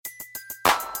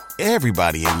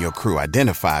Everybody in your crew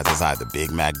identifies as either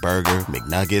Big Mac Burger,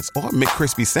 McNuggets, or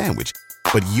McCrispy Sandwich.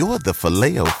 But you're the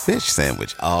Filet-O-Fish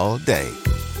Sandwich all day.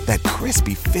 That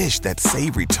crispy fish, that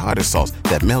savory tartar sauce,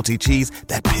 that melty cheese,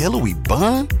 that pillowy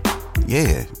bun.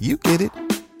 Yeah, you get it.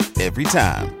 Every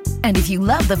time. And if you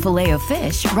love the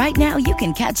Filet-O-Fish, right now you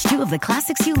can catch two of the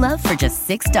classics you love for just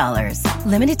 $6.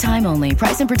 Limited time only.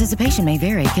 Price and participation may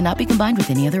vary. Cannot be combined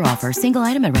with any other offer. Single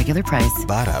item at regular price.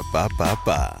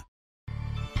 Ba-da-ba-ba-ba.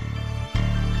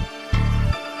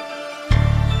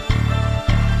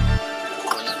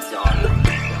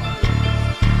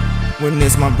 When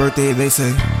it's my birthday, they say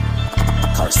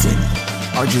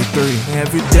RJ3.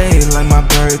 Every day, like my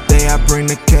birthday, I bring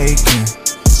the cake in.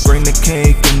 Bring the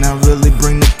cake and I really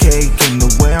bring the cake. And the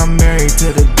way I'm married to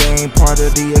the game, part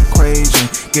of the equation.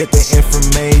 Get the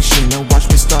information and watch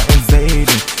me start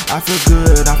invading. I feel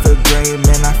good, I feel great,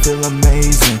 man, I feel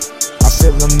amazing. I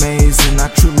feel amazing, I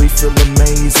truly feel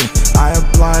amazing. I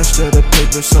oblige to the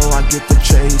paper so I get the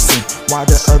chasing. While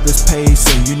the others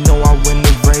pacing, you know I win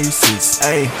the races.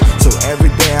 Ayy, so every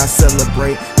day I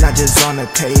celebrate, not just on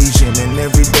occasion. And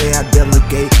every day I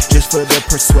delegate, just for the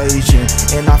persuasion.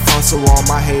 And I counsel all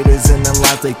my haters and the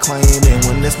lies they claiming.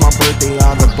 When it's my birthday,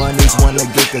 all the bunnies wanna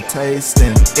get the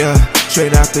tasting. Yeah,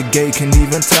 straight out the gate, can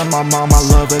even tell my mom I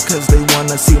love her, cause they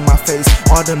wanna see my face.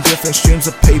 All them different streams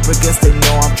of paper, guess they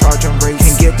know I'm charging rates.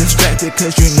 Can't get distracted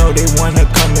cause you know they wanna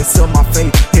come and sell my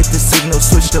fate. Hit the signal,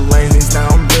 switch the lanes,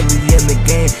 now I'm really in the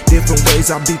game. Different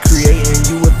ways I be creating,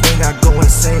 you would think I go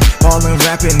insane. Ballin'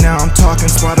 rapping, now I'm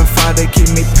talking Spotify, they keep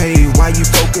me paid. Why you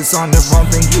focus on the wrong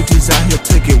thing, you just out here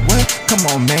took it. What? Come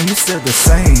on man, you still the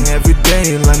same. Every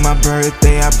day like my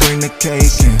birthday, I bring the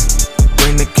cake in.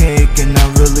 Bring the cake and I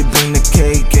really bring the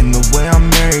cake. And the way I'm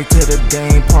married to the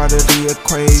game, part of the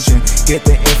equation. Get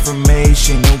the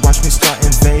information and watch me start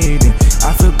invading.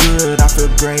 I feel good, I feel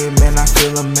great, man, I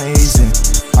feel amazing.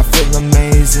 I feel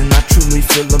amazing, I truly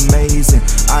feel amazing.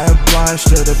 I oblige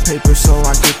to the paper so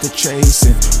I get the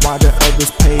chasing. While the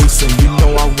others pacing, you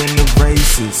know I win the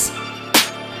races.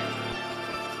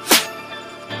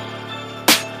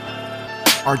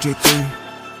 RJ3.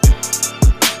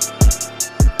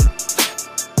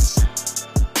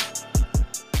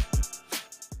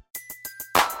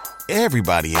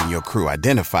 Everybody in your crew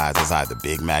identifies as either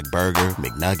Big Mac Burger,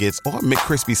 McNuggets, or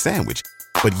McCrispy Sandwich.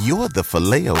 But you're the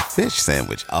Filet-O-Fish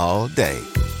Sandwich all day.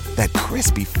 That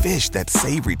crispy fish, that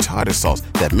savory tartar sauce,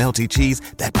 that melty cheese,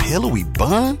 that pillowy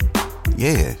bun.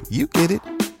 Yeah, you get it.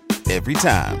 Every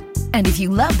time. And if you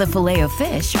love the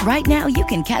Filet-O-Fish, right now you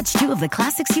can catch two of the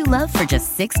classics you love for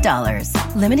just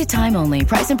 $6. Limited time only.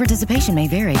 Price and participation may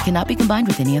vary. Cannot be combined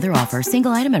with any other offer.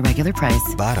 Single item at regular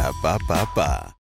price. Ba-da-ba-ba-ba.